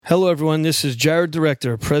Hello, everyone. This is Jared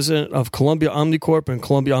Director, President of Columbia OmniCorp and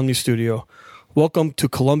Columbia Omni Studio. Welcome to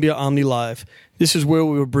Columbia Omni Live. This is where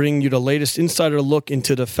we will bring you the latest insider look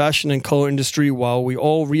into the fashion and color industry while we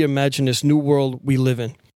all reimagine this new world we live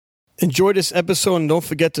in. Enjoy this episode and don't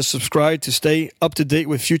forget to subscribe to stay up to date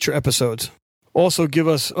with future episodes. Also, give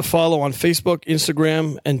us a follow on Facebook,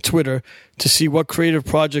 Instagram, and Twitter to see what creative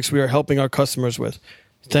projects we are helping our customers with.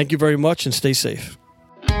 Thank you very much and stay safe.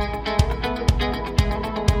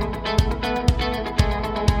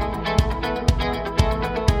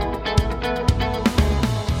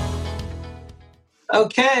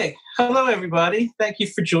 Okay. Hello, everybody. Thank you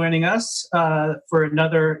for joining us for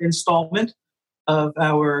another installment of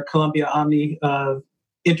our Columbia Omni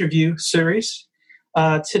interview series.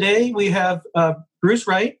 Today we have Bruce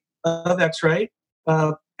Wright of X-Rite.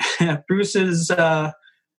 Bruce is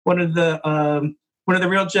one of the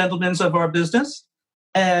real gentlemen of our business,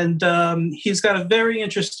 and he's got a very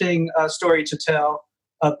interesting story to tell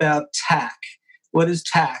about TAC. What is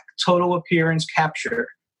TAC? Total Appearance Capture.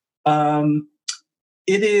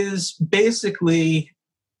 It is basically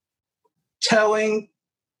telling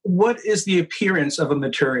what is the appearance of a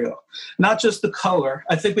material, not just the color.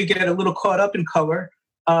 I think we get a little caught up in color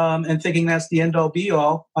and thinking that's the end all be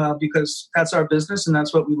all because that's our business and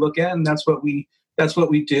that's what we look at and that's what we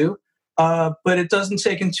do. But it doesn't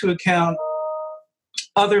take into account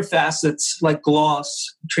other facets like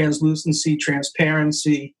gloss, translucency,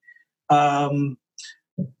 transparency,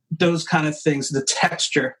 those kind of things, the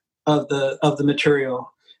texture of the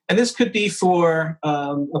material. And this could be for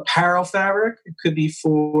apparel fabric. It could be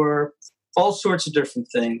for all sorts of different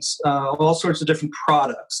things, all sorts of different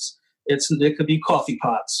products. It could be coffee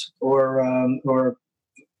pots or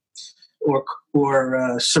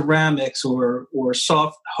ceramics or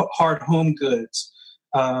soft hard home goods.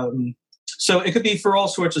 So it could be for all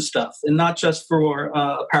sorts of stuff, and not just for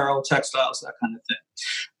apparel, textiles, that kind of thing.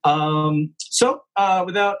 So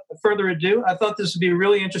without further ado, I thought this would be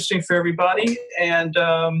really interesting for everybody. And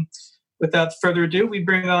without further ado, we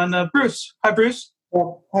bring on Bruce. Hi, Bruce.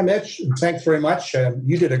 Well, hi, Mitch. Thanks very much.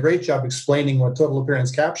 You did a great job explaining what total appearance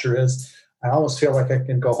capture is. I almost feel like I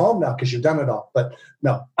can go home now because you've done it all. But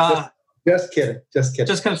no, just kidding.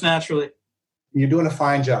 Just comes naturally. You're doing a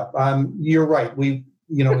fine job. You're right.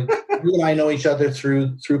 You and I know each other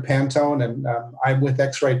through Pantone, and I'm with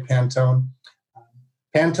X-Rite Pantone.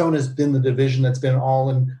 Pantone has been the division that's been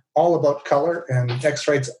all about color, and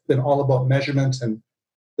X-Rite's been all about measurement. And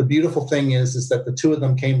the beautiful thing is that the two of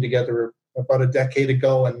them came together about a decade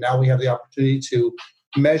ago, and now we have the opportunity to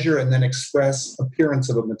measure and then express appearance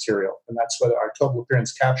of a material, and that's what our total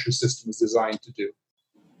appearance capture system is designed to do.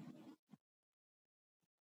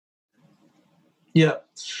 Yeah.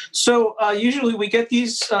 So usually we get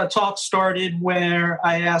these talks started where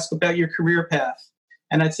I ask about your career path.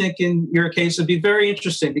 And I think in your case, it'd be very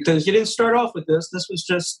interesting because you didn't start off with this. This was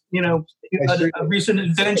just, a recent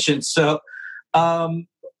invention. So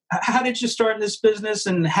how did you start in this business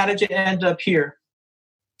and how did you end up here?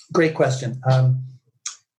 Great question.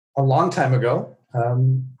 A long time ago,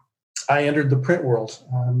 I entered the print world.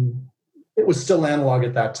 It was still analog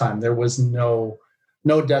at that time. There was no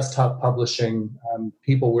desktop publishing.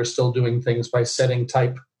 People were still doing things by setting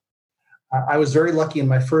type. I was very lucky in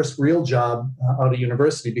my first real job out of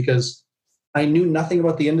university because I knew nothing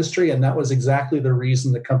about the industry, and that was exactly the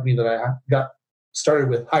reason the company that I got started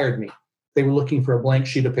with hired me. They were looking for a blank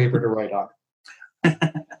sheet of paper to write on.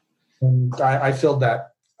 And I filled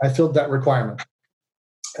that requirement.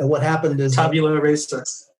 And what happened is... Tabula rasa.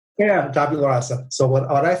 Yeah, tabula rasa. So what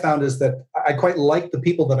I found is that I quite liked the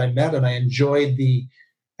people that I met, and I enjoyed the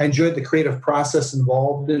creative process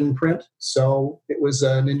involved in print. So it was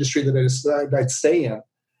an industry that I decided I'd stay in.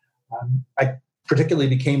 I particularly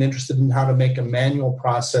became interested in how to make a manual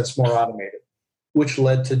process more automated, which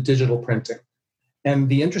led to digital printing. And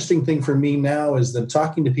the interesting thing for me now is that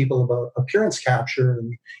talking to people about appearance capture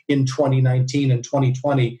in 2019 and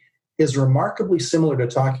 2020 is remarkably similar to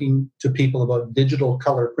talking to people about digital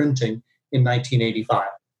color printing in 1985.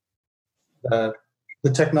 The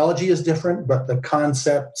technology is different, but the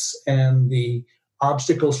concepts and the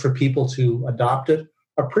obstacles for people to adopt it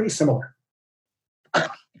are pretty similar.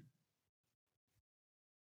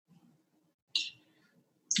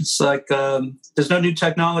 It's like there's no new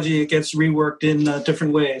technology. It gets reworked in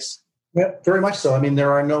different ways. Yeah, very much so. I mean,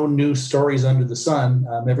 there are no new stories under the sun.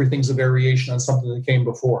 Everything's a variation on something that came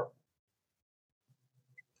before.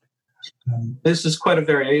 This is quite a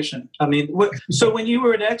variation. I mean, so when you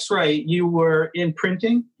were at X-Rite, you were in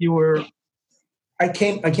printing? I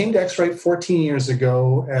came to X-Rite 14 years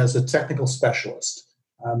ago as a technical specialist.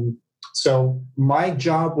 So my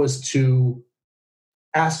job was to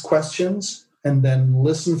ask questions and then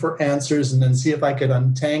listen for answers and then see if I could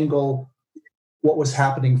untangle what was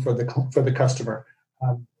happening for the customer.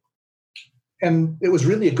 And it was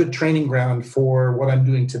really a good training ground for what I'm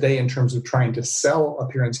doing today in terms of trying to sell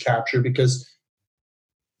appearance capture, because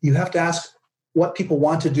you have to ask what people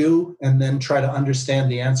want to do and then try to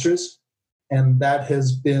understand the answers. And that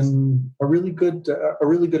has been a really good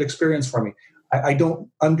experience for me. I don't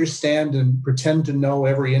understand and pretend to know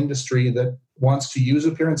every industry that wants to use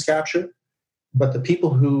appearance capture, but the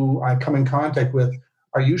people who I come in contact with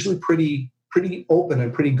are usually pretty open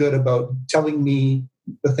and pretty good about telling me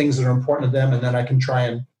the things that are important to them, and then I can try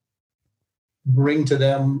and bring to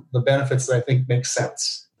them the benefits that I think make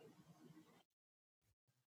sense.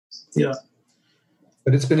 Yeah.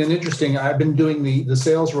 But it's been I've been doing the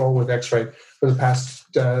sales role with X-Rite for the past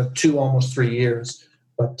 2, almost 3 years.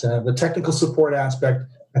 But the technical support aspect,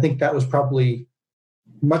 I think that was probably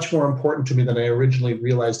much more important to me than I originally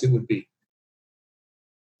realized it would be.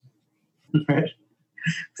 Right.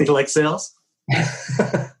 Do you like sales?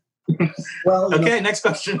 Well, okay, next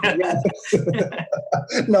question.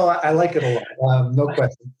 No, I like it a lot. No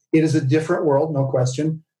question. It is a different world, no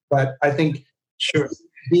question. But I think sure,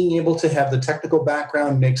 being able to have the technical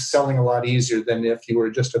background makes selling a lot easier than if you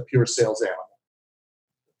were just a pure sales animal.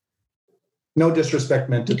 No disrespect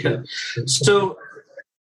meant to you. So,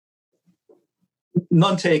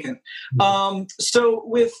 none taken. So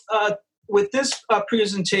with this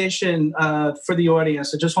presentation for the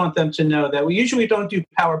audience, I just want them to know that we usually don't do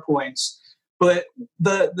PowerPoints, but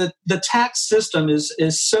the tax system is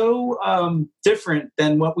so different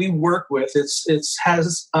than what we work with. It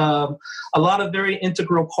has a lot of very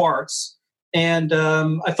integral parts, and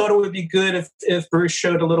I thought it would be good if Bruce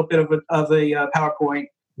showed a little bit of a PowerPoint.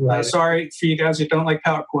 Right. Sorry for you guys who don't like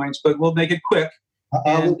PowerPoints, but we'll make it quick.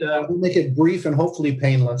 We'll make it brief and hopefully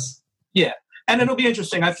painless. Yeah. And it'll be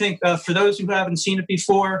interesting. I think for those who haven't seen it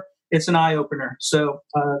before, it's an eye-opener. So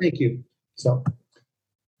thank you. So,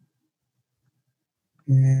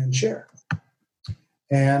 and share.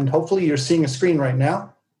 And hopefully you're seeing a screen right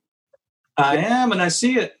now. I am, and I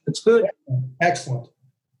see it. It's good. Excellent.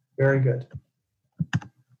 Very good.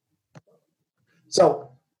 So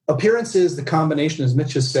appearance is the combination, as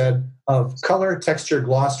Mitch has said, of color, texture,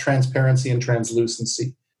 gloss, transparency, and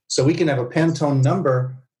translucency. So we can have a Pantone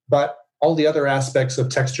number, but all the other aspects of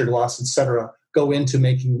texture, gloss, etc., go into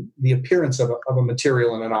making the appearance of a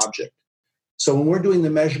material and an object. So when we're doing the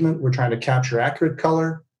measurement, we're trying to capture accurate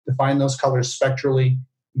color, define those colors spectrally,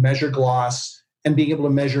 measure gloss, and being able to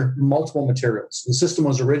measure multiple materials. The system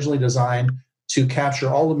was originally designed to capture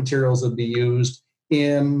all the materials that would be used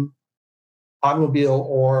in automobile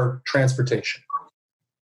or transportation.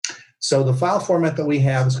 So the file format that we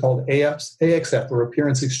have is called AXF, or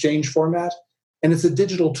Appearance Exchange Format, and it's a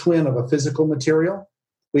digital twin of a physical material.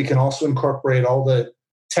 We can also incorporate all the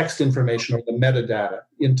text information or the metadata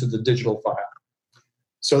into the digital file.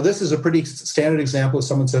 So this is a pretty standard example if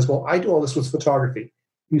someone says, well, I do all this with photography.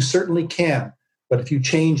 You certainly can, but if you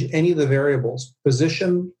change any of the variables,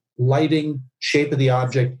 position, lighting, shape of the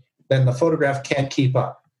object, then the photograph can't keep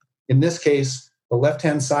up. In this case, the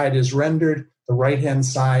left-hand side is rendered, the right-hand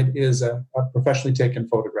side is a professionally taken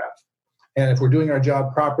photograph. And if we're doing our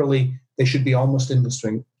job properly, they should be almost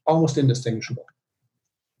indistinguishable.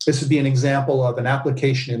 This would be an example of an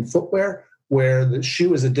application in footwear where the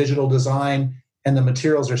shoe is a digital design and the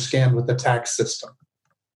materials are scanned with the TAC system.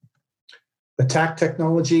 The TAC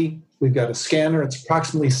technology, we've got a scanner. It's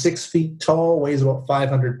approximately 6 feet tall, weighs about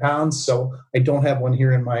 500 pounds, so I don't have one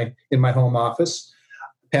here in my home office.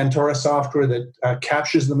 Pantora software that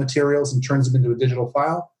captures the materials and turns them into a digital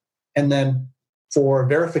file. And then for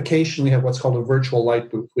verification, we have what's called a virtual light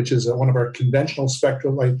booth, which is one of our conventional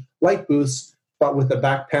spectral light booths, but with the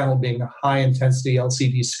back panel being a high-intensity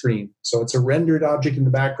LCD screen. So it's a rendered object in the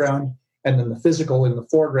background, and then the physical in the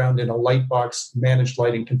foreground in a light box managed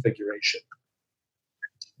lighting configuration.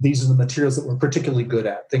 These are the materials that we're particularly good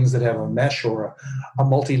at, things that have a mesh or a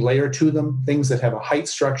multi-layer to them, things that have a height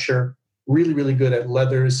structure, really, really good at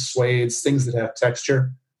leathers, suedes, things that have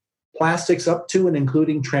texture. Plastics up to and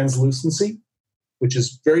including translucency, which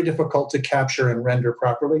is very difficult to capture and render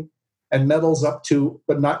properly, and metals up to,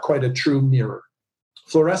 but not quite a true mirror.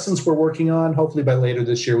 Fluorescence we're working on. Hopefully by later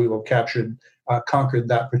this year we will conquer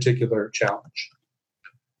that particular challenge.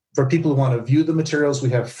 For people who want to view the materials, we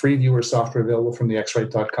have free viewer software available from the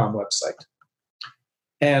xrite.com website.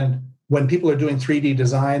 And when people are doing 3D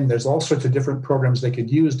design, there's all sorts of different programs they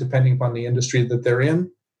could use depending upon the industry that they're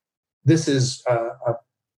in. This is,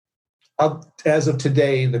 as of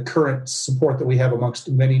today, the current support that we have amongst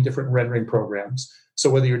many different rendering programs. So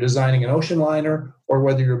whether you're designing an ocean liner or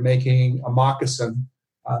whether you're making a moccasin,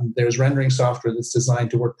 There's rendering software that's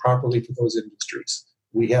designed to work properly for those industries.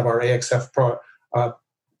 We have our AXF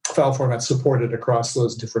file format supported across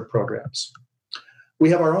those different programs. We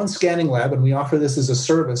have our own scanning lab, and we offer this as a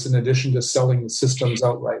service in addition to selling the systems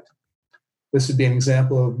outright. This would be an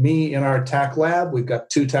example of me in our TAC lab. We've got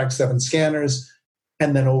 2 TAC 7 scanners,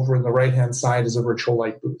 and then over on the right-hand side is a virtual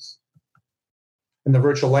light booth. And the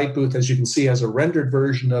virtual light booth, as you can see, has a rendered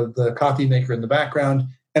version of the coffee maker in the background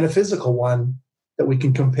and a physical one that we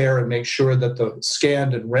can compare and make sure that the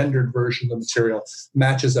scanned and rendered version of the material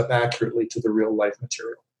matches up accurately to the real-life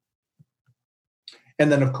material.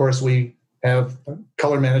 And then, of course, we have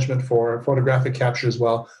color management for photographic capture as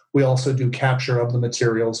well. We also do capture of the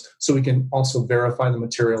materials, so we can also verify the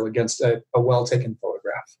material against a well-taken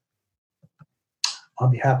photograph. I'll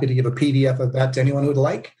be happy to give a PDF of that to anyone who would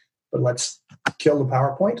like, but let's kill the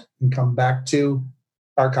PowerPoint and come back to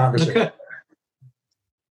our conversation. Okay.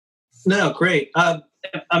 No, great. I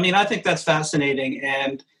think that's fascinating,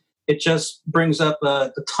 and it just brings up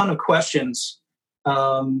a ton of questions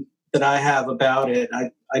that I have about it.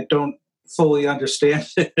 I don't fully understand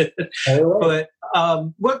it, but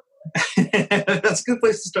what? That's a good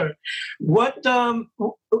place to start. What?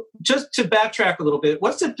 Just to backtrack a little bit,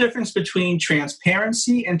 what's the difference between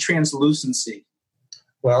transparency and translucency?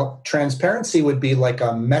 Well, transparency would be like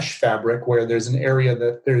a mesh fabric where there's an area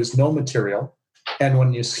that there's no material. And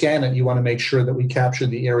when you scan it, you want to make sure that we capture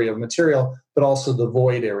the area of material, but also the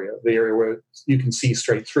void area, the area where you can see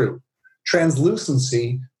straight through.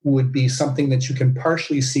 Translucency would be something that you can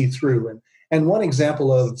partially see through. And one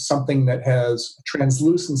example of something that has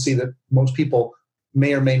translucency that most people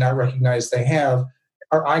may or may not recognize they have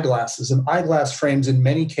are eyeglasses. And eyeglass frames, in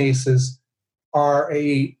many cases, are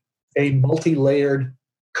a multi-layered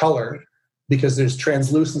color because there's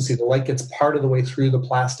translucency. The light gets part of the way through the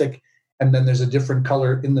plastic, and then there's a different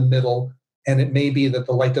color in the middle, and it may be that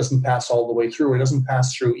the light doesn't pass all the way through or it doesn't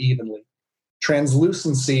pass through evenly.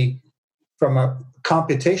 Translucency, from a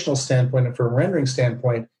computational standpoint and from a rendering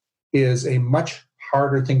standpoint, is a much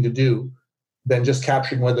harder thing to do than just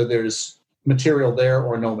capturing whether there's material there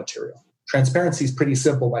or no material. Transparency is pretty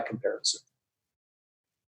simple by comparison.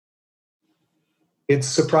 It's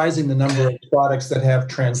surprising the number of products that have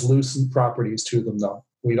translucent properties to them, though.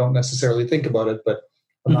 We don't necessarily think about it, but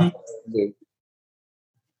I'm not going to do.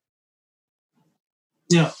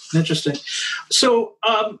 Yeah, interesting. So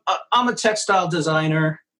I'm a textile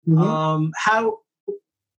designer.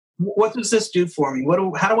 What does this do for me?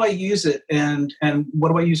 How do I use it, and what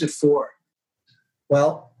do I use it for?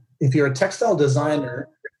 Well, if you're a textile designer,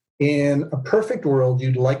 in a perfect world,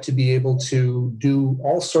 you'd like to be able to do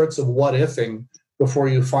all sorts of what-ifing before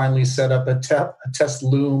you finally set up a test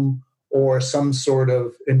loom or some sort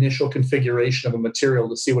of initial configuration of a material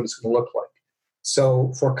to see what it's going to look like.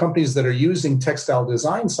 So for companies that are using textile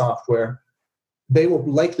design software, they will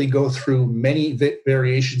likely go through many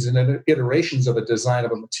variations and iterations of a design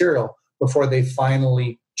of a material before they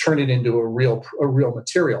finally turn it into a real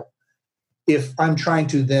material. If I'm trying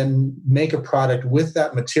to then make a product with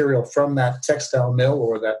that material from that textile mill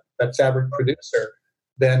or that fabric producer,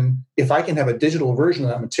 then if I can have a digital version of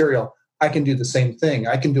that material, I can do the same thing.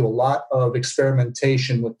 I can do a lot of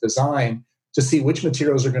experimentation with design to see which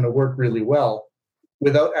materials are going to work really well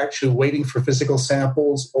without actually waiting for physical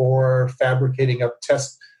samples or fabricating up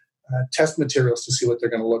test materials to see what they're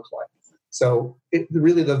going to look like. So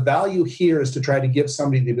really the value here is to try to give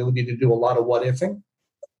somebody the ability to do a lot of what-ifing.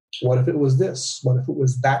 What if it was this? What if it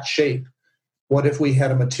was that shape? What if we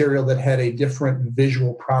had a material that had a different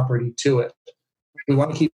visual property to it? We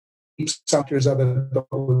want to keep some features of it, but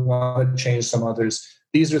we want to change some others.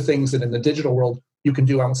 These are things that in the digital world you can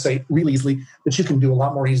do, I would say, really easily, but you can do a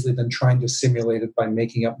lot more easily than trying to simulate it by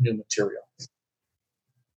making up new material.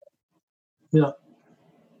 Yeah.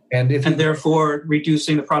 And therefore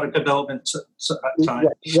reducing the product development time.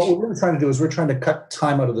 What we're really trying to do is we're trying to cut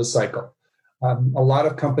time out of the cycle. A lot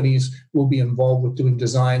of companies will be involved with doing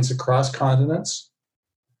designs across continents.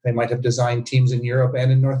 They might have design teams in Europe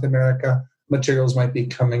and in North America. Materials might be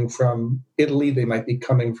coming from Italy. They might be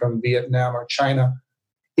coming from Vietnam or China.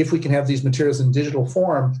 If we can have these materials in digital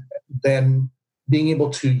form, then being able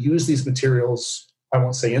to use these materials, I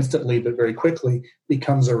won't say instantly, but very quickly,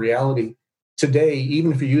 becomes a reality. Today,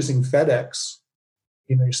 even if you're using FedEx,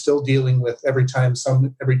 you're still dealing with every time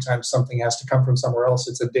something has to come from somewhere else,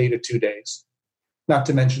 it's a day to 2 days, not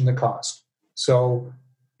to mention the cost. So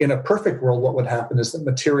in a perfect world, what would happen is that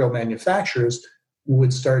material manufacturers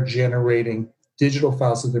would start generating digital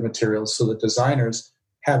files of their materials so that designers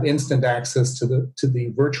have instant access to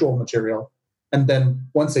the virtual material. And then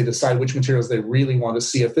once they decide which materials they really want to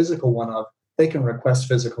see a physical one of, they can request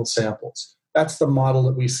physical samples. That's the model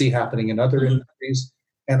that we see happening in other industries,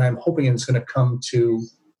 and I'm hoping it's going to come to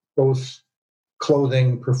both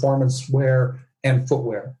clothing, performance wear, and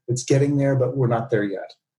footwear. It's getting there, but we're not there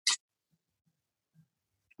yet.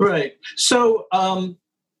 Right. So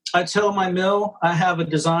I tell my mill, I have a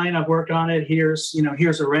design, I've worked on it. Here's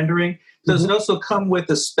a rendering. Does it also come with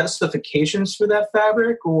the specifications for that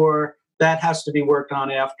fabric, or that has to be worked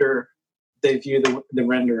on after they view the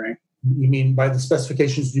rendering? You mean by the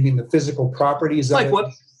specifications? Do you mean the physical properties? Like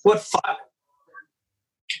what fiber?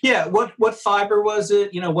 Yeah, what fiber was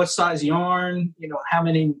it? What size yarn? How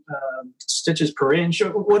many stitches per inch, or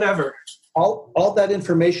whatever. All that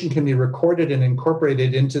information can be recorded and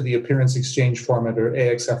incorporated into the appearance exchange format or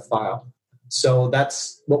AXF file. So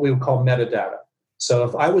that's what we would call metadata. So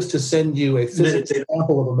if I was to send you a physical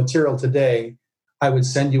sample of a material today, I would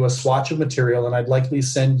send you a swatch of material, and I'd likely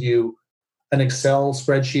send you an Excel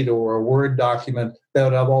spreadsheet or a Word document that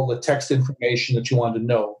would have all the text information that you want to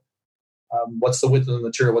know. What's the width of the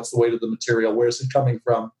material? What's the weight of the material? Where is it coming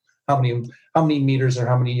from? How many meters or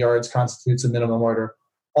how many yards constitutes a minimum order?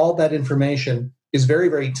 All that information is very,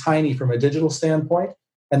 very tiny from a digital standpoint,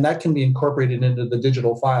 and that can be incorporated into the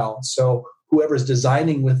digital file. So whoever's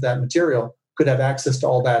designing with that material could have access to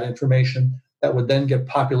all that information that would then get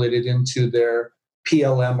populated into their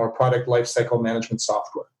PLM or product lifecycle management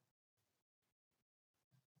software.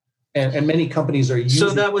 And many companies are using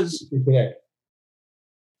so that was today.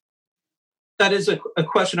 That is a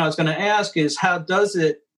question I was going to ask, is how does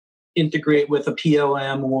it integrate with a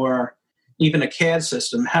PLM or even a CAD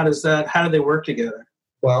system? How do they work together?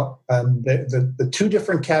 Well, the two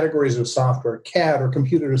different categories of software, CAD or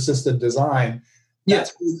computer-assisted design,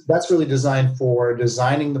 that's really designed for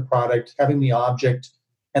designing the product, having the object,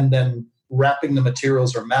 and then wrapping the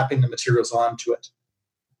materials or mapping the materials onto it.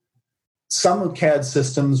 Some CAD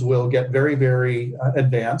systems will get very, very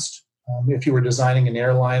advanced. If you were designing an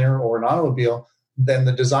airliner or an automobile, then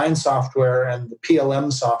the design software and the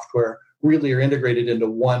PLM software really are integrated into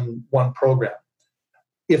one program.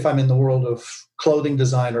 If I'm in the world of clothing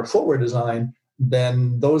design or footwear design,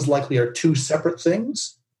 then those likely are two separate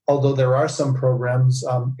things, although there are some programs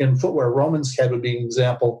in footwear. Roman's CAD would be an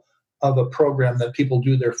example of a program that people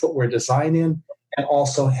do their footwear design in, and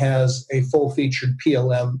also has a full-featured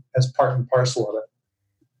PLM as part and parcel of it.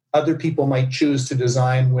 Other people might choose to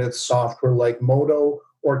design with software like Modo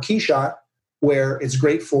or Keyshot, where it's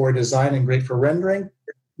great for design and great for rendering,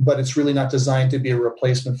 but it's really not designed to be a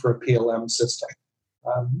replacement for a PLM system.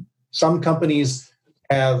 Some companies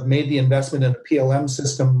have made the investment in a PLM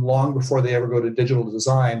system long before they ever go to digital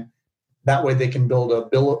design. That way they can build a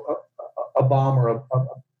BOM or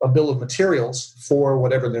a bill of materials for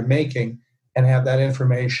whatever they're making and have that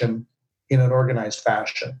information in an organized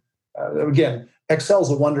fashion. Again, Excel is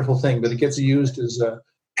a wonderful thing, but it gets used as a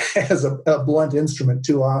blunt instrument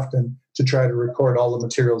too often to try to record all the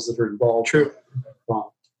materials that are involved. True.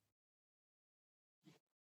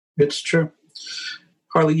 It's true.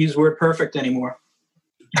 Hardly use WordPerfect anymore.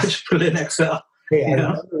 Just put it in Excel. Hey, I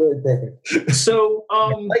remember WordPerfect. So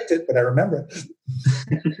I liked it, but I remember it.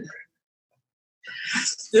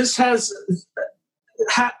 This has...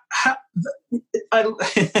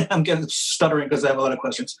 I'm getting stuttering because I have a lot of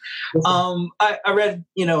questions. I read,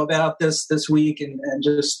 about this week and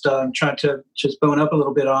just trying to just bone up a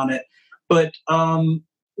little bit on it. But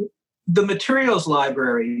the materials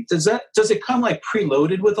library, does it come like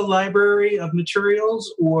preloaded with a library of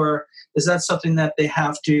materials, or is that something that they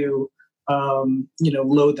have to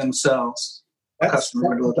load themselves? That's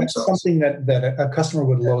something that a customer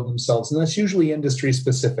would load themselves, and that's usually industry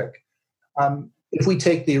specific. If we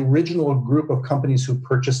take the original group of companies who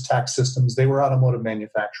purchased tax systems, they were automotive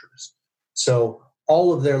manufacturers. So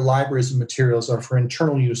all of their libraries of materials are for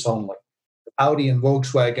internal use only. Audi and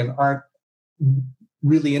Volkswagen aren't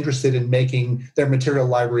really interested in making their material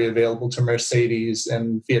library available to Mercedes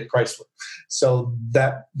and Fiat Chrysler. So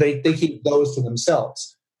that they keep those to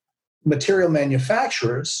themselves. Material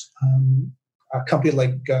manufacturers, a company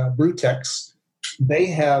like Brutex, they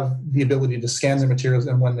have the ability to scan their materials,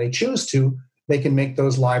 and when they choose to, they can make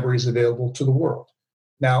those libraries available to the world.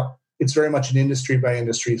 Now, it's very much an industry by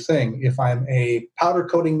industry thing. If I'm a powder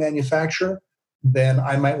coating manufacturer, then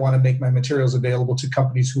I might want to make my materials available to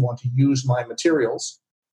companies who want to use my materials,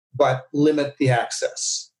 but limit the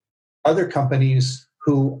access. Other companies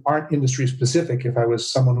who aren't industry specific, if I was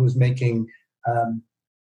someone who was making a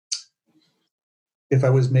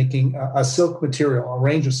silk material, a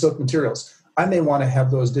range of silk materials, I may want to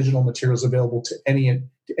have those digital materials available to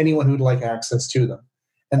anyone who'd like access to them.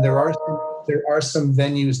 And there are some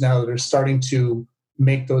venues now that are starting to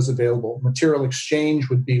make those available. Material Exchange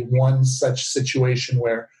would be one such situation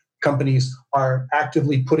where companies are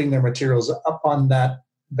actively putting their materials up on that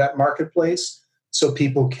marketplace so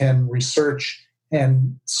people can research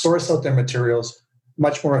and source out their materials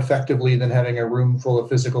much more effectively than having a room full of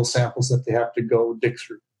physical samples that they have to go dig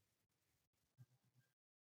through.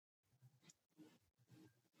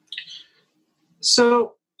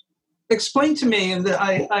 So explain to me, and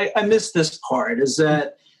I missed this part, is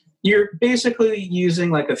that you're basically using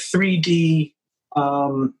like a 3D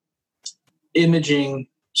imaging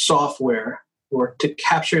software or to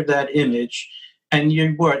capture that image, and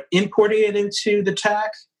you're importing it into the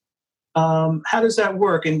TAC? How does that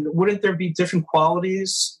work? And wouldn't there be different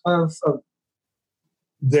qualities of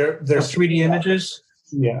there's 3D images?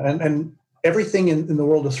 Yeah, and everything in the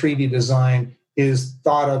world of 3D design is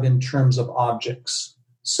thought of in terms of objects.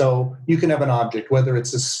 So you can have an object, whether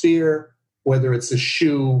it's a sphere, whether it's a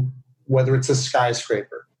shoe, whether it's a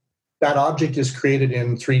skyscraper. That object is created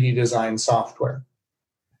in 3D design software.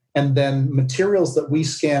 And then materials that we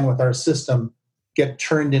scan with our system get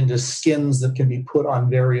turned into skins that can be put on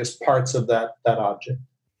various parts of that object.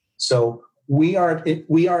 So we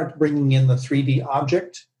aren't bringing in the 3D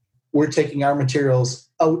object. We're taking our materials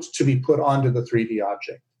out to be put onto the 3D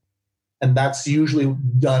object. And that's usually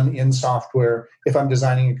done in software. If I'm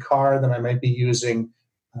designing a car, then I might be using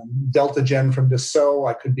DeltaGen from Dassault.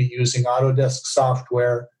 I could be using Autodesk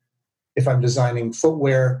software. If I'm designing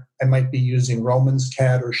footwear, I might be using Romans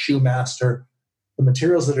CAD or Shoemaster. The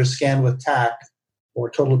materials that are scanned with TAC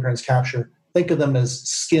or total appearance capture, think of them as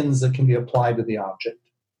skins that can be applied to the object.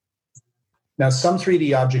 Now, some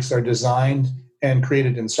 3D objects are designed and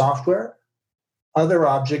created in software. Other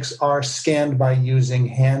objects are scanned by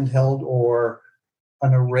using handheld or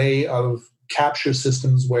an array of capture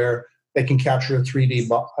systems where they can capture a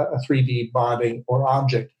 3D body or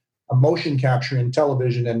object. A motion capture in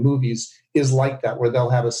television and movies is like that, where they'll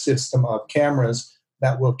have a system of cameras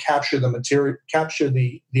that will capture the material, capture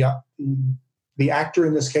the actor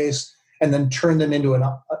in this case, and then turn them into an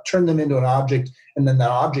object, and then that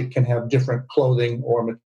object can have different clothing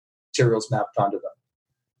or materials mapped onto them.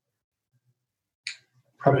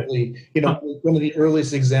 Probably, one of the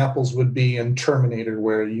earliest examples would be in Terminator,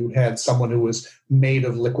 where you had someone who was made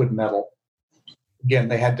of liquid metal. Again,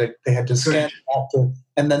 they had to scan after,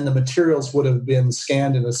 and then the materials would have been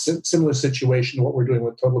scanned in a similar situation to what we're doing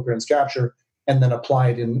with total appearance capture, and then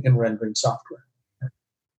applied in rendering software.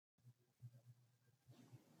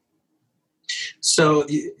 So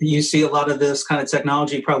you see a lot of this kind of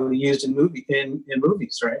technology probably used in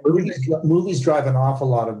movies, right? Movies drive an awful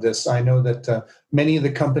lot of this. I know that many of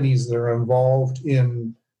the companies that are involved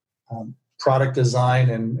in product design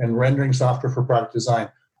and rendering software for product design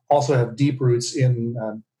also have deep roots in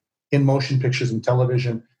motion pictures and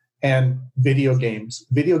television and video games.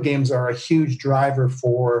 Video games are a huge driver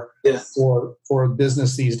for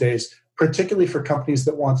business these days, particularly for companies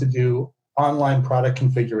that want to do online product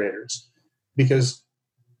configurators. Because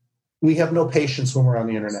we have no patience when we're on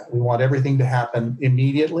the internet. We want everything to happen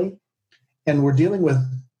immediately. And we're dealing with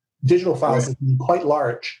digital files that can be quite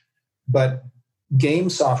large. But game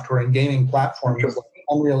software and gaming platforms like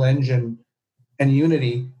Unreal Engine and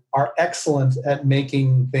Unity are excellent at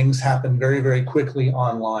making things happen very, very quickly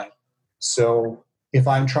online. So if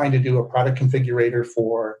I'm trying to do a product configurator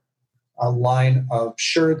for a line of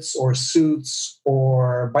shirts or suits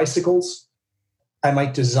or bicycles, I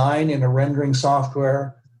might design in a rendering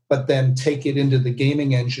software, but then take it into the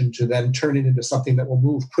gaming engine to then turn it into something that will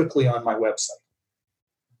move quickly on my website.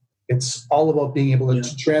 It's all about being able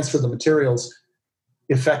to transfer the materials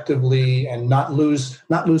effectively and not lose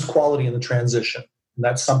quality in the transition. And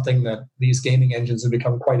that's something that these gaming engines have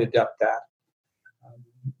become quite adept at.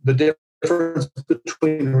 The difference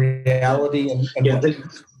between reality and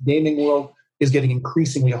the gaming world is getting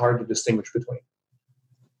increasingly hard to distinguish between.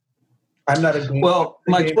 I'm not a gamer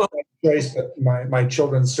choice, but my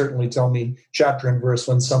children certainly tell me chapter and verse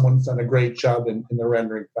when someone's done a great job in the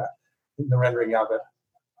rendering of it.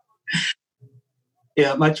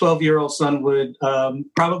 Yeah, my 12-year-old son would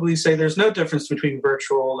probably say there's no difference between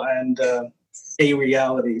virtual and a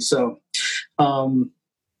reality. So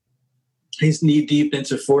he's knee deep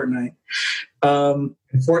into Fortnite. And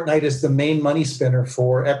Fortnite is the main money spinner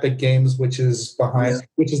for Epic Games, which is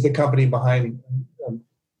the company behind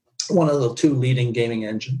one of the two leading gaming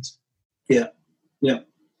engines. Yeah.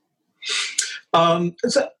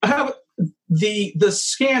 So how the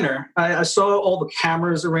scanner? I saw all the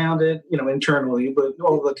cameras around it, internally, but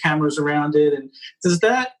all the cameras around it. And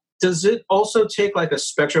does it also take like a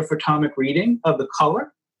spectrophotomic reading of the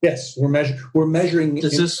color? Yes, we're measuring.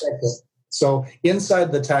 So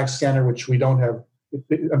inside the TAC scanner, which we don't have,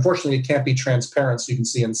 unfortunately, it can't be transparent, so you can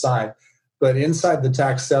see inside. But inside the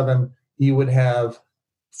Tac 7, you would have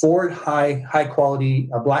 4 high quality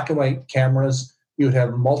black and white cameras. You would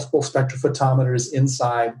have multiple spectrophotometers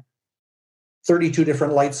inside, 32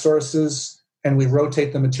 different light sources, and we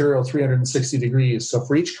rotate the material 360 degrees. So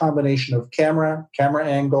for each combination of camera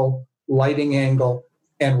angle, lighting angle,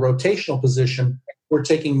 and rotational position, we're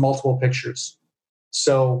taking multiple pictures.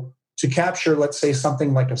 So to capture, let's say,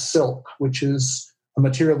 something like a silk, which is a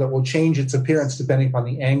material that will change its appearance depending upon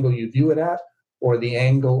the angle you view it at or the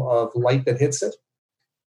angle of light that hits it,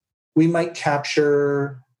 we might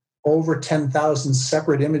capture over 10,000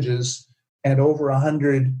 separate images and over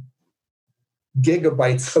 100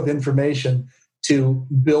 gigabytes of information to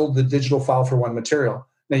build the digital file for one material.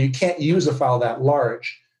 Now, you can't use a file that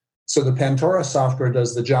large. So the Pantora software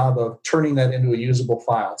does the job of turning that into a usable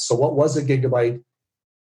file. So what was a gigabyte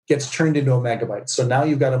gets turned into a megabyte. So now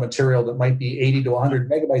you've got a material that might be 80 to 100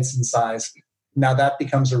 megabytes in size. Now that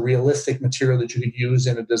becomes a realistic material that you could use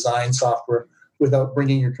in a design software without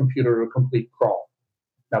bringing your computer to a complete crawl.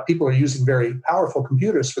 Now, people are using very powerful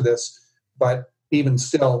computers for this, but even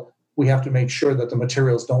still, we have to make sure that the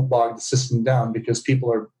materials don't bog the system down because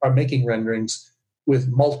people are making renderings with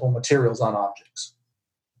multiple materials on objects.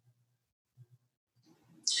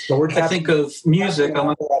 So I think of music.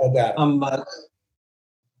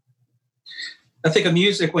 I think of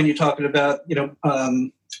music when you're talking about,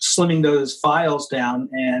 slimming those files down,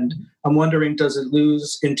 and I'm wondering, does it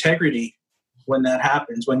lose integrity when that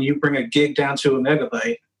happens? When you bring a gig down to a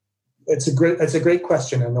megabyte? It's a great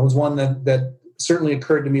question, and it was one that certainly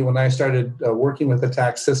occurred to me when I started working with the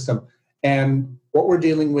Tac system. And what we're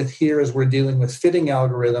dealing with here is we're dealing with fitting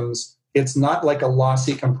algorithms. It's not like a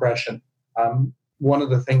lossy compression. One of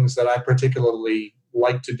the things that I particularly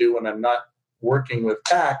like to do when I'm not working with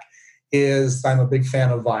Tac is I'm a big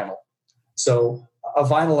fan of vinyl. So a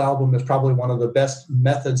vinyl album is probably one of the best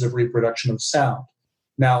methods of reproduction of sound.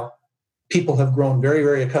 Now, people have grown very,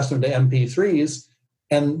 very accustomed to MP3s,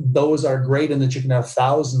 and those are great in that you can have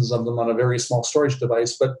thousands of them on a very small storage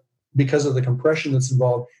device, but because of the compression that's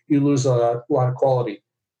involved, you lose a lot of quality.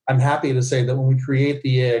 I'm happy to say that when we create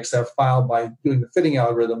the AXF file by doing the fitting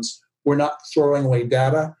algorithms, we're not throwing away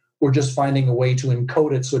data, we're just finding a way to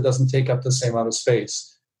encode it so it doesn't take up the same amount of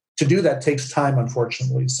space. To do that takes time,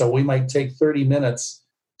 unfortunately. So we might take 30 minutes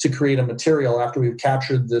to create a material after we've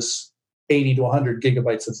captured this 80 to 100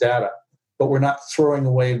 gigabytes of data. But we're not throwing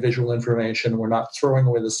away visual information. We're not throwing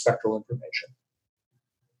away the spectral information.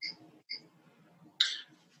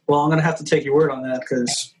 Well, I'm going to have to take your word on that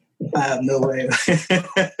because I have no way of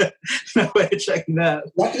checking that.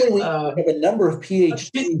 Luckily, we have a number of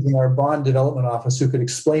PhDs in our Bond development office who could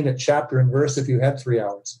explain it chapter and verse if you had 3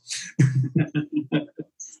 hours.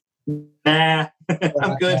 Nah,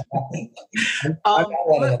 I'm good. I'm not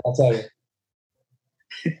one of them, I'll tell you.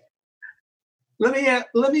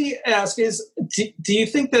 Let me ask: do you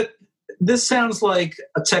think that this sounds like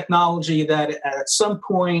a technology that at some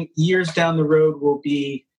point, years down the road, will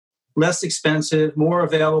be less expensive, more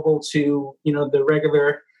available to the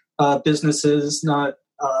regular businesses, not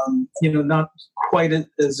quite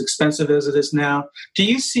as expensive as it is now? Do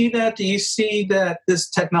you see that? Do you see that this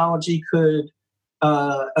technology could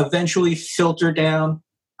eventually filter down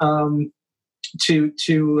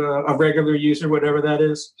to a regular user, whatever that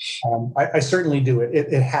is? I certainly do.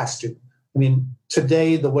 It has to. I mean,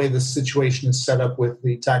 today, the way the situation is set up with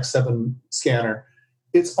the Tac 7 scanner,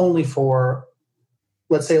 it's only for,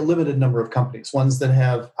 let's say, a limited number of companies, ones that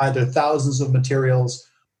have either thousands of materials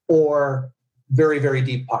or very, very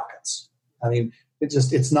deep pockets. I mean,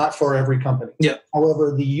 it's not for every company. Yeah.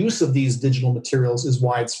 However, the use of these digital materials is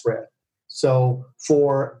widespread. So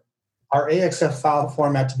for our AXF file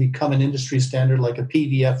format to become an industry standard like a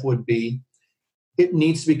PDF would be, it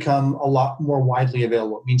needs to become a lot more widely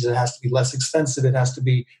available. It means it has to be less expensive, it has to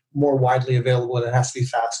be more widely available, and it has to be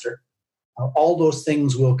faster. All those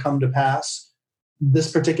things will come to pass.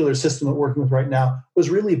 This particular system that we're working with right now was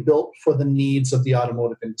really built for the needs of the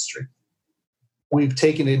automotive industry. We've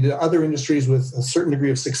taken it into other industries with a certain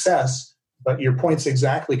degree of success, but your point's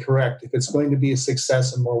exactly correct. If it's going to be a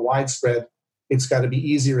success and more widespread, it's got to be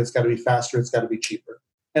easier, it's got to be faster, it's got to be cheaper.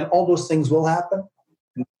 And all those things will happen.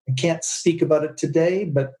 I can't speak about it today,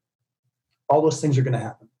 but all those things are going to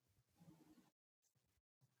happen.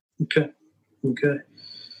 Okay.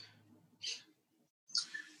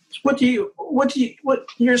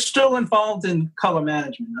 You're still involved in color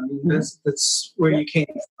management. I mean, that's where you came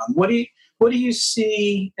from. What do you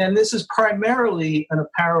see, and this is primarily an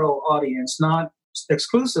apparel audience, not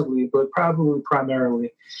exclusively, but probably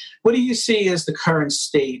primarily. What do you see as the current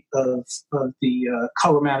state of the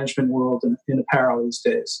color management world in apparel these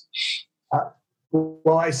days?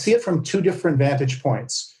 Well, I see it from two different vantage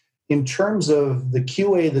points. In terms of the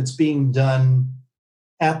QA that's being done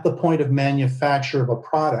at the point of manufacture of a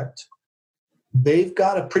product, they've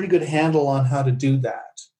got a pretty good handle on how to do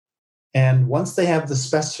that. And once they have the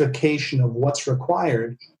specification of what's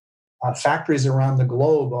required, factories around the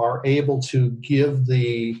globe are able to give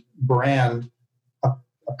the brand a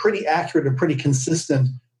pretty accurate and pretty consistent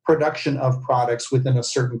production of products within a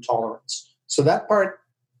certain tolerance. So that part,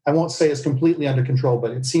 I won't say is completely under control,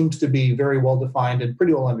 but it seems to be very well defined and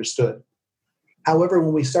pretty well understood. However,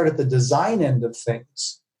 when we start at the design end of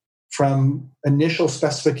things, from initial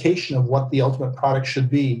specification of what the ultimate product should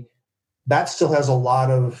be, that still has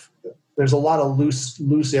there's a lot of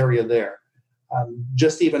loose area there.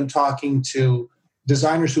 Just even talking to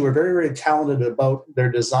designers who are very, very talented about their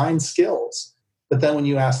design skills, but then when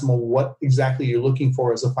you ask them, well, what exactly you're looking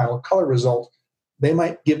for as a final color result, they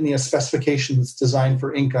might give me a specification that's designed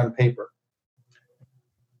for ink on paper.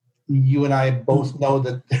 You and I both know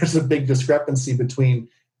that there's a big discrepancy between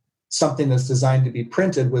something that's designed to be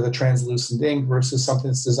printed with a translucent ink versus something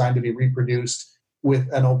that's designed to be reproduced with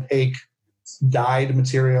an opaque dyed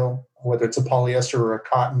material, whether it's a polyester or a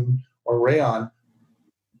cotton or rayon.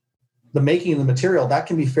 The making of the material, that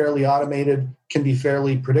can be fairly automated, can be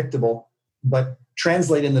fairly predictable, but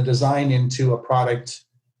translating the design into a product,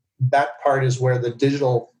 that part is where the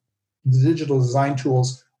digital design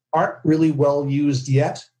tools aren't really well used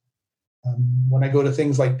yet. When I go to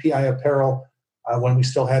things like PI Apparel, when we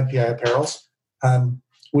still had PI Apparels,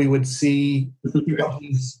 we would see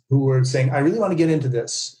companies who were saying, I really want to get into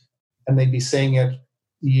this. And they'd be saying it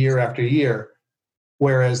year after year,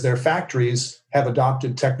 whereas their factories have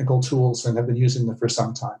adopted technical tools and have been using them for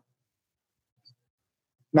some time.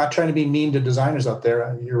 Not trying to be mean to designers out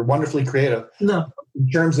there. You're wonderfully creative. No. In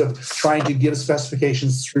terms of trying to give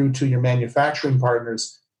specifications through to your manufacturing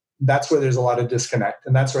partners, that's where there's a lot of disconnect.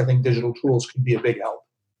 And that's where I think digital tools could be a big help.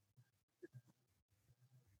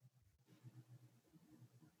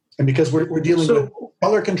 And because we're dealing with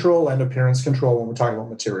color control and appearance control when we're talking about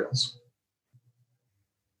materials.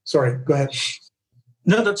 Sorry, go ahead.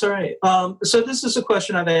 No, that's all right. So this is a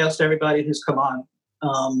question I've asked everybody who's come on.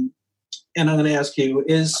 And I'm going to ask you,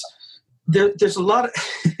 is there's a lot of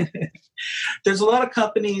there's a lot of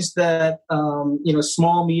companies that,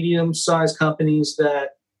 small, medium-sized companies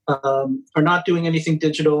that are not doing anything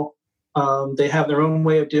digital. They have their own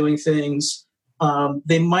way of doing things.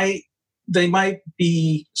 They might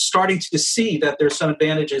be starting to see that there's some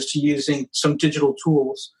advantages to using some digital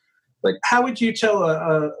tools. Like, how would you tell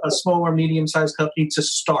a small or medium-sized company to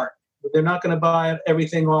start? They're not going to buy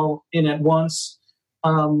everything all in at once.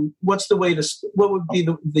 What would be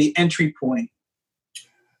the entry point?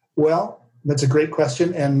 Well, that's a great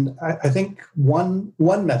question, and I think one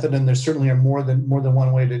method, and there certainly are more than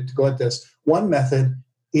one way to go at this. One method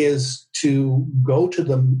is to go to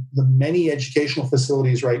the many educational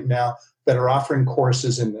facilities right now that are offering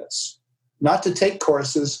courses in this. Not to take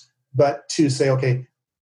courses, but to say, okay,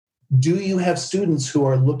 do you have students who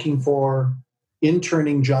are looking for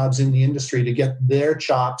interning jobs in the industry to get their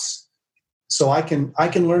chops, so I can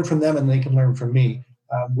learn from them and they can learn from me?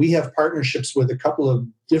 We have partnerships with a couple of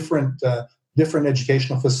different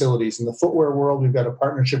educational facilities. In the footwear world, we've got a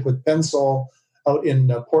partnership with Pensole out in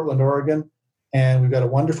Portland, Oregon, and we've got a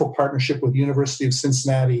wonderful partnership with the University of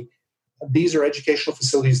Cincinnati. These are educational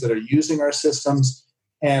facilities that are using our systems,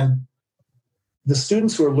 and the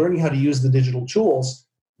students who are learning how to use the digital tools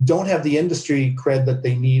don't have the industry cred that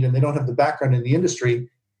they need, and they don't have the background in the industry,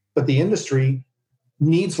 but the industry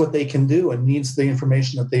needs what they can do and needs the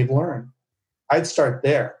information that they've learned. I'd start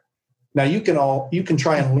there. Now you can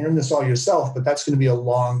try and learn this all yourself, but that's going to be a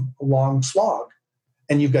long slog,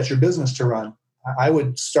 and you've got your business to run. I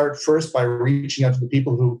would start first by reaching out to the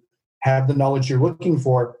people who have the knowledge you're looking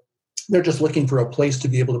for. They're just looking for a place to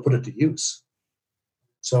be able to put it to use.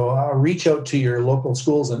 So reach out to your local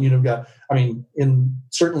schools, and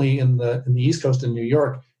certainly in the East Coast in New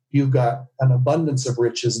York, you've got an abundance of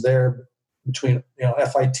riches there between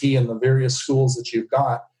FIT and the various schools that you've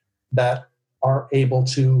got that are able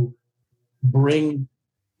to bring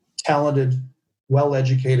talented,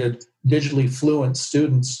 well-educated, digitally fluent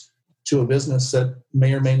students to a business that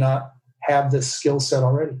may or may not have this skill set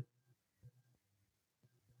already.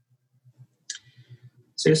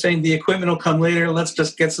 So you're saying the equipment will come later. Let's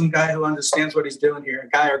just get some guy who understands what he's doing here, a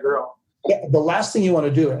guy or girl. Yeah, the last thing you want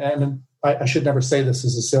to do, and I should never say this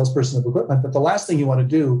as a salesperson of equipment, but the last thing you want to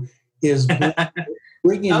do is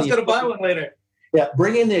bring in. I was going to buy one later. Yeah,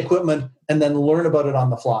 bring in the equipment and then learn about it on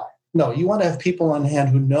the fly. No, you want to have people on hand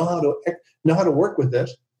who know how to work with it,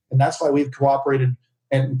 and that's why we've cooperated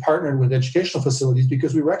and partnered with educational facilities,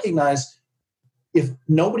 because we recognize if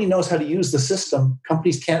nobody knows how to use the system,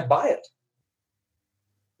 companies can't buy it.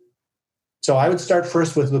 So I would start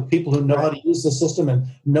first with the people who know how to use the system and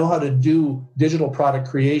know how to do digital product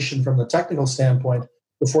creation from the technical standpoint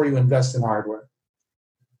before you invest in hardware.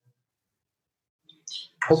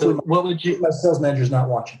 Hopefully, my sales manager is not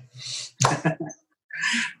watching.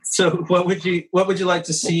 So, what would you like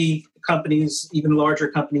to see companies, even larger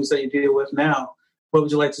companies that you deal with now? What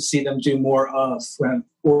would you like to see them do more of,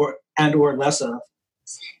 or less of?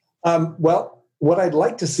 Well, what I'd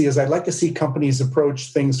like to see is I'd like to see companies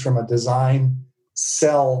approach things from a design,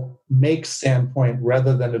 sell, make standpoint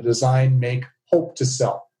rather than a design, make, hope to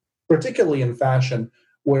sell, particularly in fashion,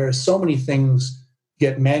 where so many things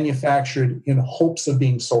get manufactured in hopes of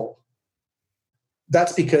being sold.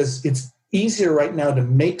 That's because it's easier right now to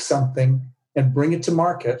make something and bring it to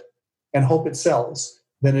market and hope it sells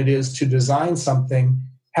than it is to design something,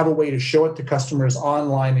 have a way to show it to customers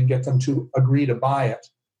online and get them to agree to buy it.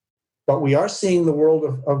 But we are seeing the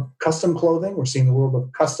world of custom clothing. We're seeing the world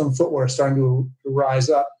of custom footwear starting to rise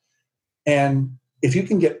up. And if you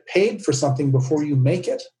can get paid for something before you make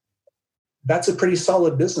it, that's a pretty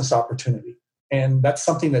solid business opportunity. And that's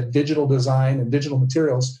something that digital design and digital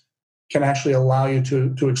materials can actually allow you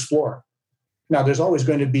to explore. Now, there's always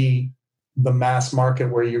going to be the mass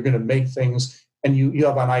market where you're going to make things and you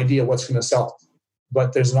have an idea what's going to sell.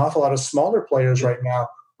 But there's an awful lot of smaller players right now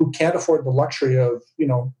who can't afford the luxury of,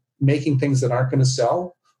 making things that aren't going to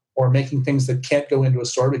sell or making things that can't go into a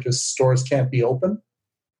store because stores can't be open.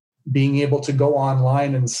 Being able to go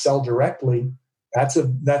online and sell directly, that's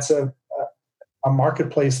a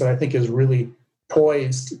marketplace that I think is really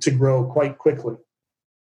poised to grow quite quickly.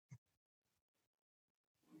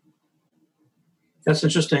 That's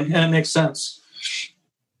interesting, and it makes sense.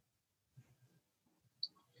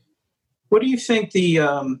 What do you think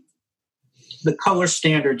the color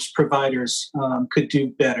standards providers could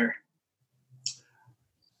do better?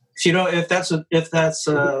 If that's it's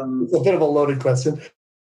a bit of a loaded question.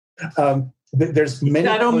 There's many.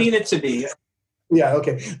 I don't mean it to be. Yeah,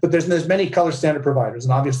 okay, but there's many color standard providers,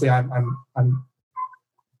 and obviously I'm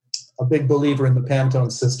a big believer in the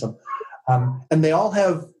Pantone system, and they all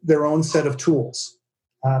have their own set of tools,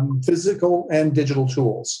 physical and digital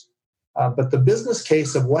tools. But the business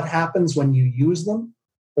case of what happens when you use them,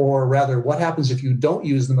 or rather what happens if you don't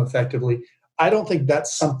use them effectively, I don't think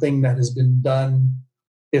that's something that has been done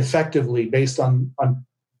effectively based on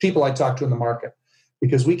people I talk to in the market.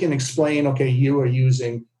 Because we can explain, okay, you are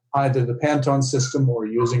using either the Pantone system or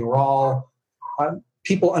using RAL.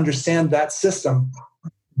 People understand that system,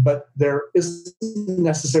 but there isn't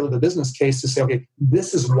necessarily the business case to say, okay,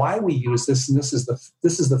 this is why we use this, and this is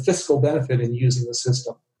the fiscal benefit in using the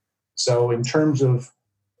system. So in terms of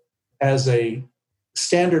as a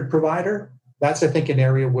standard provider, that's, I think, an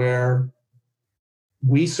area where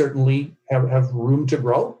we certainly have room to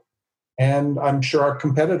grow. And I'm sure our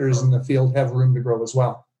competitors in the field have room to grow as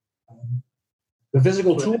well. The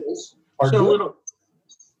physical tools are good.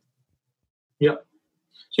 Yep.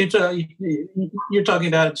 So you're talking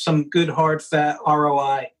about some good, hard, fat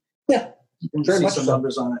ROI. Yeah, very much some so.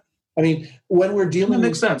 numbers on it. I mean, when we're dealing that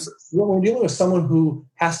makes sense. When we're dealing with someone who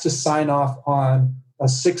has to sign off on a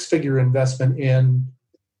six-figure investment in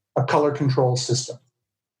a color control system,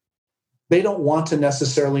 they don't want to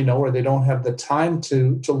necessarily know, or they don't have the time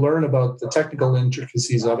to learn about the technical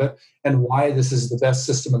intricacies of it and why this is the best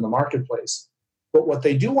system in the marketplace. But what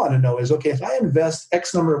they do want to know is, okay, if I invest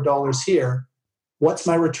X number of dollars here, what's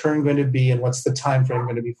my return going to be, and what's the time frame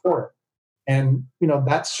going to be for it? And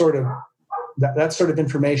that sort of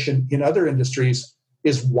information in other industries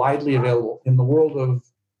is widely available. In the world of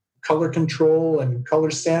color control and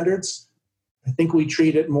color standards, I think we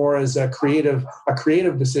treat it more as a creative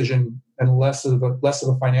decision and less of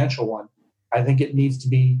a financial one. I think it needs to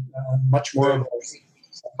be much more of a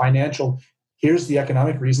financial. Here's the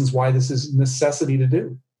economic reasons why this is a necessity to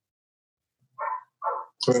do.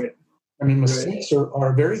 Right. I mean, mistakes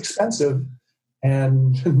are very expensive,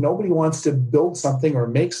 and nobody wants to build something or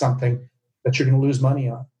make something that you're going to lose money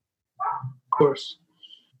on. Of course.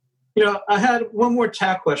 I had one more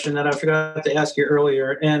tack question that I forgot to ask you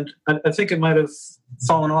earlier, and I think it might have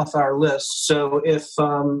fallen off our list. So if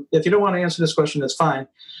you don't want to answer this question, that's fine.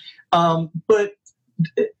 But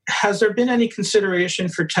has there been any consideration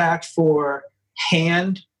for tack for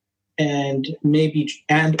hand and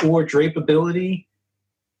or drapeability,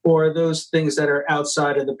 or are those things that are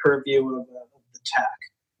outside of the purview of the tack?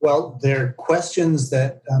 Well, they're questions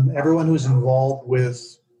that everyone who's involved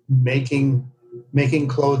with making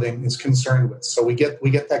clothing is concerned with. So we get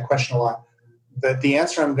that question a lot. The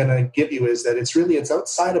answer I'm going to give you is that it's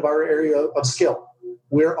outside of our area of skill.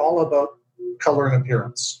 We're all about color and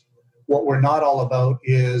appearance. What we're not all about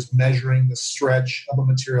is measuring the stretch of a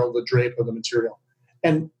material, the drape of the material.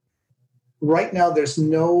 And right now, there's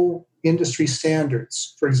no industry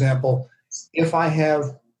standards. For example, if I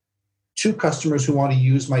have 2 customers who want to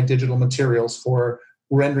use my digital materials for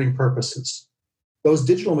rendering purposes, those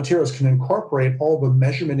digital materials can incorporate all the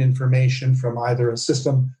measurement information from either a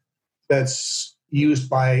system that's used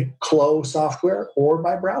by Clo software or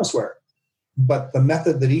by Browseware. But the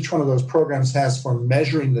method that each one of those programs has for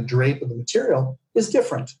measuring the drape of the material is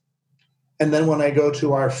different. And then when I go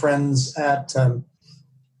to our friends at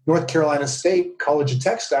North Carolina State College of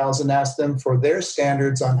Textiles and ask them for their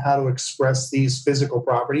standards on how to express these physical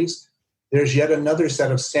properties, there's yet another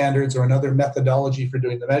set of standards or another methodology for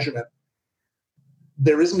doing the measurement.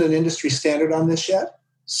 There isn't an industry standard on this yet.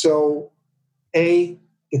 So,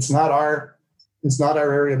 it's not our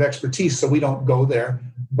area of expertise, so we don't go there.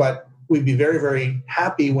 But we'd be very, very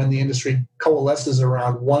happy when the industry coalesces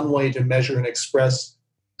around one way to measure and express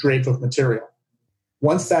drape of material.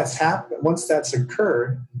 Once that's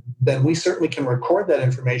occurred, then we certainly can record that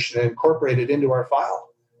information and incorporate it into our file.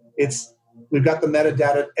 We've got the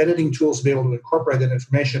metadata editing tools to be able to incorporate that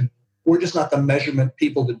information. We're just not the measurement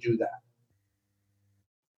people to do that.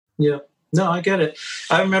 Yeah, no, I get it.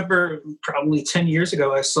 I remember probably 10 years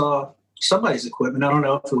ago, I saw somebody's equipment. I don't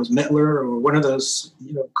know if it was Mettler or one of those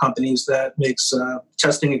companies that makes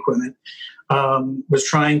testing equipment, was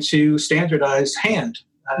trying to standardize hand,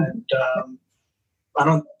 and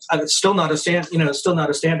it's still not a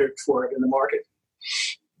standard for it in the market.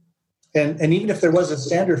 And even if there was a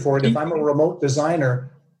standard for it, if I'm a remote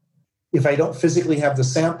designer, if I don't physically have the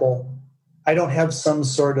sample, I don't have some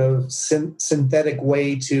sort of synthetic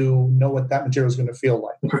way to know what that material is going to feel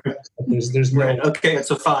like. There's no. Right. Okay, it's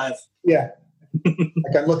a 5. Yeah.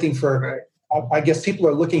 Like I'm looking for, I guess people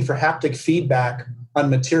are looking for haptic feedback on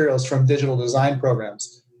materials from digital design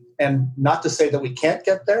programs. And not to say that we can't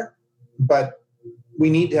get there, but we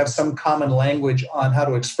need to have some common language on how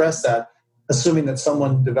to express that, assuming that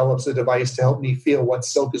someone develops a device to help me feel what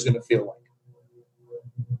silk is going to feel like.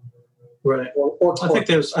 Right. I think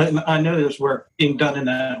I know there's work being done in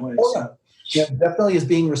that way. Yeah, definitely is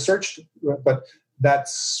being researched, but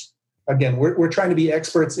that's, again, we're trying to be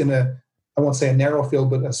experts in I won't say a narrow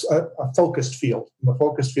field, but a focused field. And the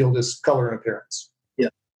focused field is color and appearance. Yeah.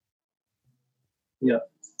 Yeah.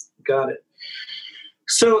 Got it.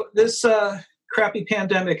 So this crappy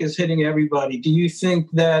pandemic is hitting everybody. Do you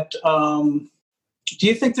think that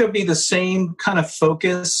there'll be the same kind of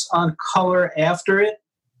focus on color after it?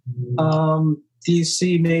 Do you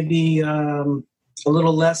see maybe a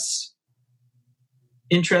little less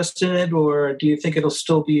interest in it, or do you think it'll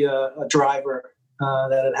still be a driver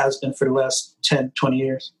that it has been for the last 10, 20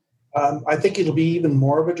 years? I think it'll be even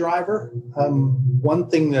more of a driver. One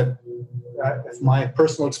thing that, if my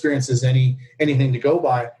personal experience is anything to go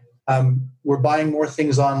by, we're buying more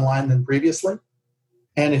things online than previously.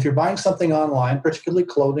 And if you're buying something online, particularly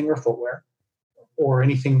clothing or footwear, or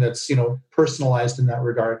anything that's personalized in that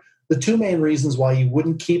regard, the 2 main reasons why you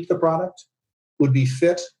wouldn't keep the product would be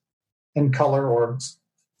fit and color, or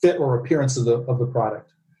fit or appearance of the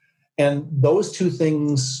product. And those 2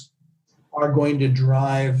 things are going to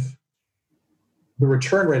drive the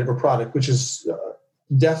return rate of a product, which is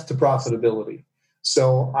death to profitability.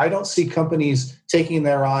 So I don't see companies taking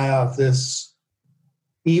their eye off this,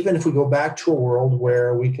 even if we go back to a world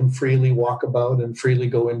where we can freely walk about and freely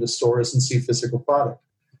go into stores and see physical product.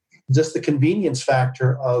 Just the convenience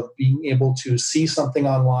factor of being able to see something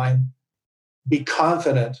online, be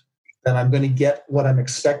confident that I'm going to get what I'm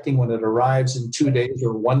expecting when it arrives in 2 days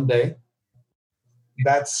or 1 day.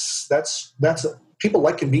 That's people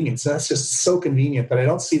like convenience. That's just so convenient that I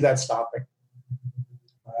don't see that stopping.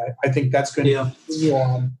 I think that's going to continue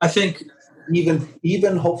on. I think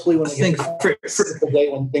even hopefully when the day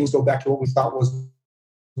when things go back to what we thought was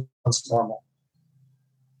normal.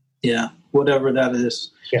 Yeah, whatever that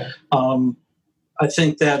is. Yeah. I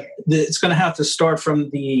think that it's going to have to start from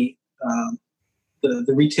the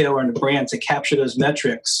retailer and the brand to capture those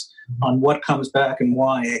metrics on what comes back and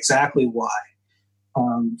why, exactly why,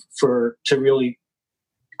 to really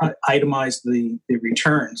itemize the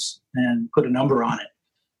returns and put a number on it,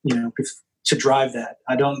 to drive that.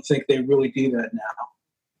 I don't think they really do that now.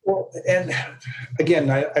 Well, and again,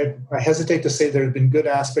 I hesitate to say there have been good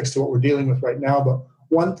aspects to what we're dealing with right now, but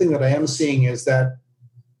one thing that I am seeing is that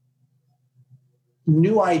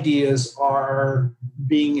new ideas are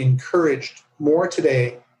being encouraged more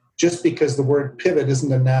today just because the word pivot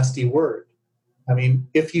isn't a nasty word. I mean,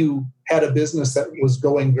 if you had a business that was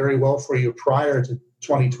going very well for you prior to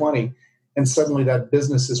 2020 and suddenly that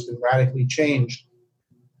business has been radically changed,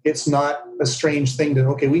 it's not a strange thing that,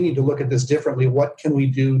 okay, we need to look at this differently. What can we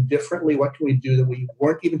do differently? What can we do that we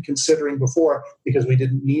weren't even considering before because we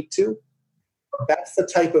didn't need to? That's the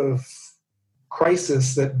type of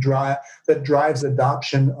crisis that drives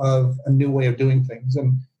adoption of a new way of doing things.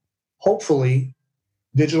 And hopefully,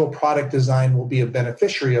 digital product design will be a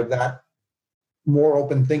beneficiary of that more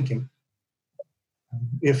open thinking.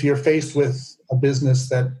 If you're faced with a business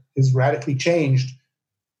that is radically changed,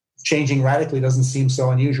 changing radically doesn't seem so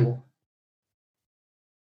unusual.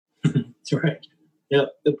 That's right. Yeah,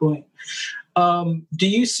 good point. Do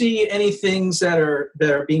you see any things that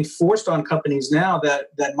are being forced on companies now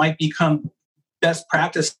that might become best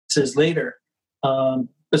practices later,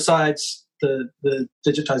 besides the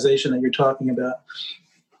digitization that you're talking about?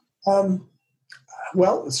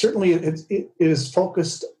 Well, certainly it is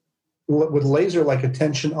focused with laser-like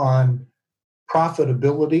attention on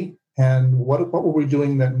profitability and what were we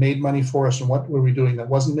doing that made money for us and what were we doing that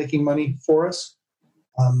wasn't making money for us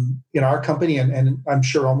in our company and I'm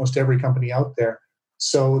sure almost every company out there.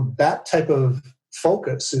 So that type of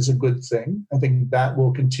focus is a good thing. I think that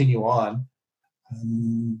will continue on.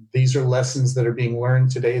 These are lessons that are being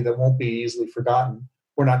learned today that won't be easily forgotten.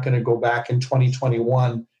 We're not going to go back in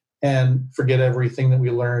 2021 and forget everything that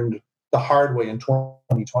we learned the hard way in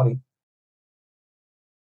 2020.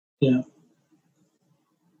 Yeah.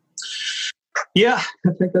 Yeah,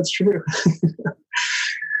 I think that's true.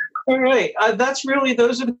 All right.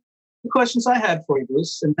 Those are the questions I had for you,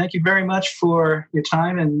 Bruce. And thank you very much for your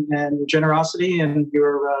time and your generosity and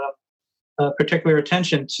your particular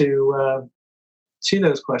attention to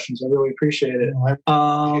those questions. I really appreciate it.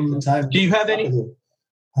 Do you have any?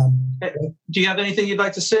 Do you have anything you'd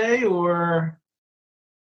like to say, or?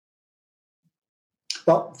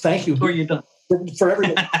 Well, thank you. Or are you done? For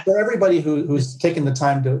everybody who's taken the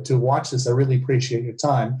time to watch this, I really appreciate your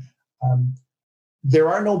time. There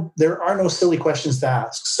are no silly questions to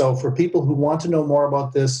ask. So for people who want to know more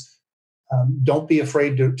about this, don't be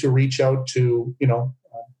afraid to reach out to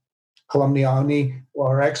Columbia Omni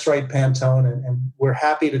or X-Rite Pantone, and we're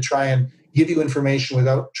happy to try and give you information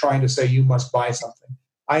without trying to say you must buy something.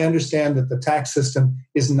 I understand that the tax system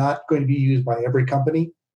is not going to be used by every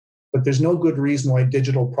company, but there's no good reason why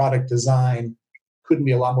digital product design couldn't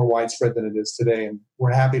be a lot more widespread than it is today. And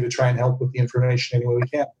we're happy to try and help with the information any way we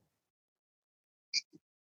can.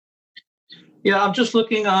 Yeah, I'm just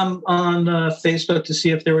looking on Facebook to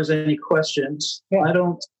see if there was any questions. Yeah.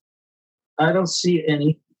 I don't see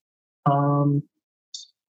any.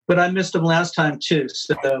 But I missed them last time too.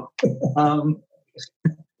 So,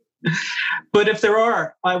 but if there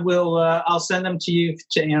are, I'll send them to you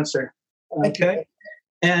to answer. Okay.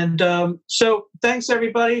 And so thanks,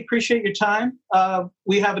 everybody. Appreciate your time.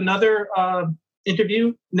 We have another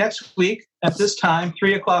interview next week at this time,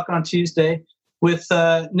 3:00 on Tuesday, with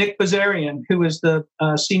Nick Bazarian, who is the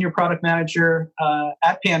Senior Product Manager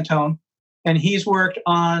at Pantone. And he's worked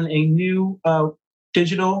on a new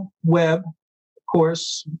digital web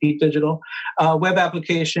course, eDigital, web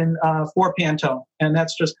application for Pantone. And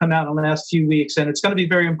that's just come out in the last few weeks. And it's going to be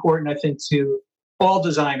very important, I think, to all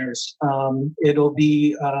designers. It'll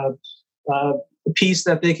be a piece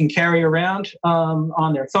that they can carry around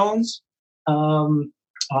on their phones, on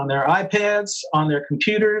their iPads, on their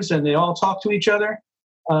computers, and they all talk to each other.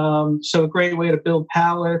 So a great way to build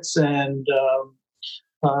palettes and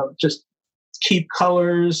just keep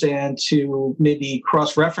colors and to maybe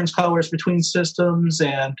cross-reference colors between systems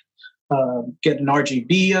and get an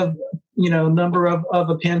RGB of, number of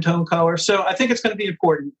a Pantone color. So I think it's going to be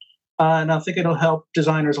important. And I think it'll help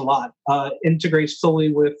designers a lot. Integrates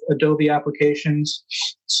fully with Adobe applications.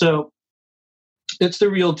 So it's the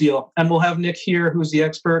real deal. And we'll have Nick here, who's the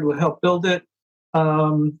expert, who will help build it.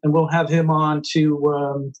 And we'll have him on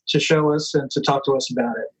to show us and to talk to us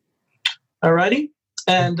about it. All righty?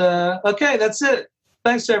 And okay, that's it.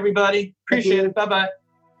 Thanks, everybody. Appreciate it. Bye-bye.